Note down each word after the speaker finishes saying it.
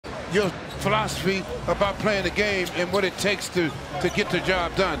your philosophy about playing the game and what it takes to get the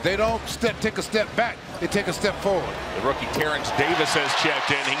job done. They don't take a step back, they take a step forward. The rookie Terence Davis has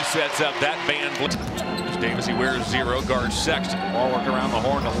checked in. He sets up that man. Davis, he wears 0, guards Sexton. Ball work around the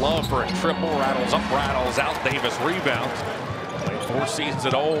horn to Love for a triple. Rattles up, rattles out. Davis rebounds. Played 4 seasons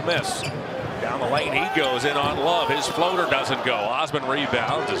at Ole Miss. Down the lane he goes in on Love. His floater doesn't go. Osmond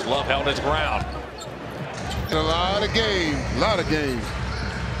rebounds as Love held his ground. A lot of games.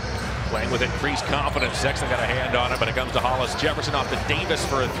 Playing with increased confidence. Sexton got a hand on it, but it comes to Hollis Jefferson off to Davis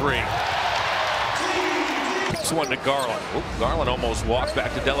for a 3. This one to Garland. Oop, Garland almost walks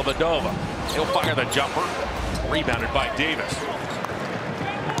back to Dellavedova. He'll fire the jumper. Rebounded by Davis.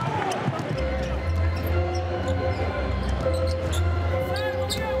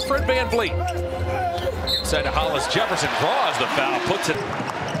 Fred VanVleet. Inside to Hollis Jefferson. Draws the foul. Puts it.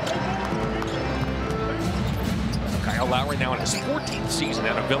 Kyle Lowry now in his 14th season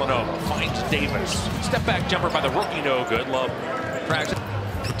out of Villanova. Finds Davis. Step back jumper by the rookie. No good. Love tracks it.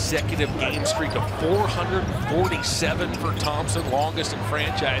 Consecutive game streak of 447 for Thompson, longest in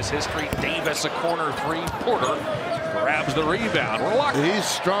franchise history. Davis, a corner 3. Porter grabs the rebound. He's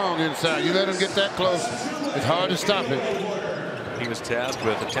strong inside. You let him get that close, it's hard to stop it. He was tasked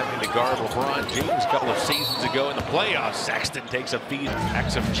with attempting to guard LeBron James a couple of seasons ago in the playoffs. Sexton takes a feed.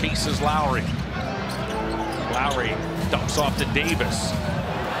 Exum chases Lowry. Lowry dumps off to Davis.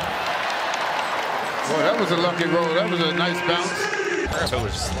 Boy, that was a lucky roll. That was a nice bounce. It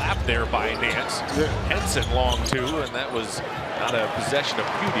was slapped there by Nance. Yeah. Henson long too, and that was not a possession of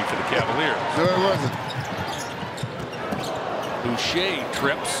beauty for the Cavaliers. No, it wasn't. Boucher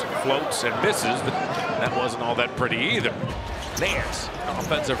trips, floats, and misses, but that wasn't all that pretty either. Nance,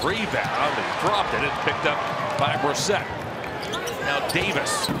 offensive rebound, and dropped it and picked up by Brissett. Now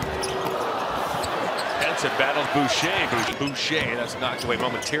Davis. Henson battles Boucher. Boucher, that's knocked away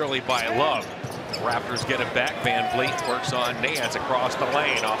momentarily by Love. Raptors get it back. VanVleet works on Nance across the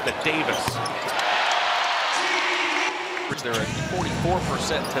lane off to Davis. They're at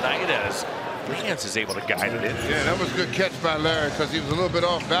 44% tonight as Nance is able to guide it in. Yeah, that was a good catch by Larry because he was a little bit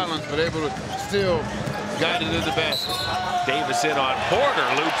off balance, but able to still guide it in the basket. Davis in on Porter,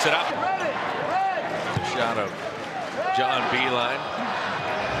 loops it up. The shot of John Beilein.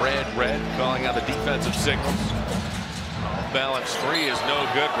 Red, calling out the defensive signals. Balance 3 is no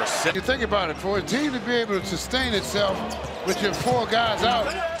good. Brissett. You think about it, for a team to be able to sustain itself with your 4 guys out,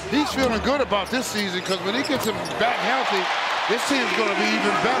 he's feeling good about this season because when he gets them back healthy, this team's going to be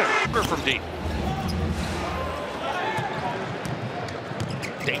even better. From deep.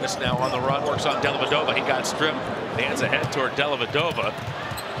 Davis now on the run, works on Dellavedova. He got stripped. Nance ahead toward Dellavedova.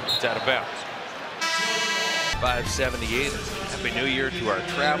 It's out of bounds. 578. Happy New Year to our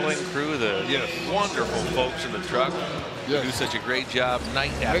traveling crew, the wonderful folks in the truck. Yes. Do such a great job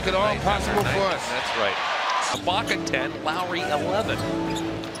night after night. Make it all possible for us. That's right. Ibaka 10, Lowry 11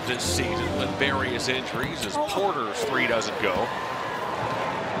 this season with various injuries as Porter's 3 doesn't go.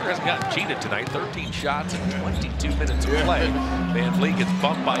 Porter hasn't gotten cheated tonight. 13 shots in 22 minutes of play. VanVleet gets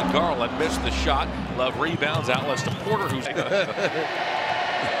bumped by Garland, missed the shot. Love rebounds, outlets to Porter, who's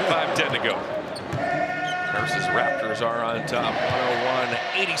 5:10 to go. Versus Raptors are on top,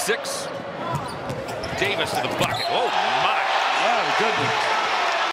 101-86. Davis to the bucket. Oh my! Oh, goodness.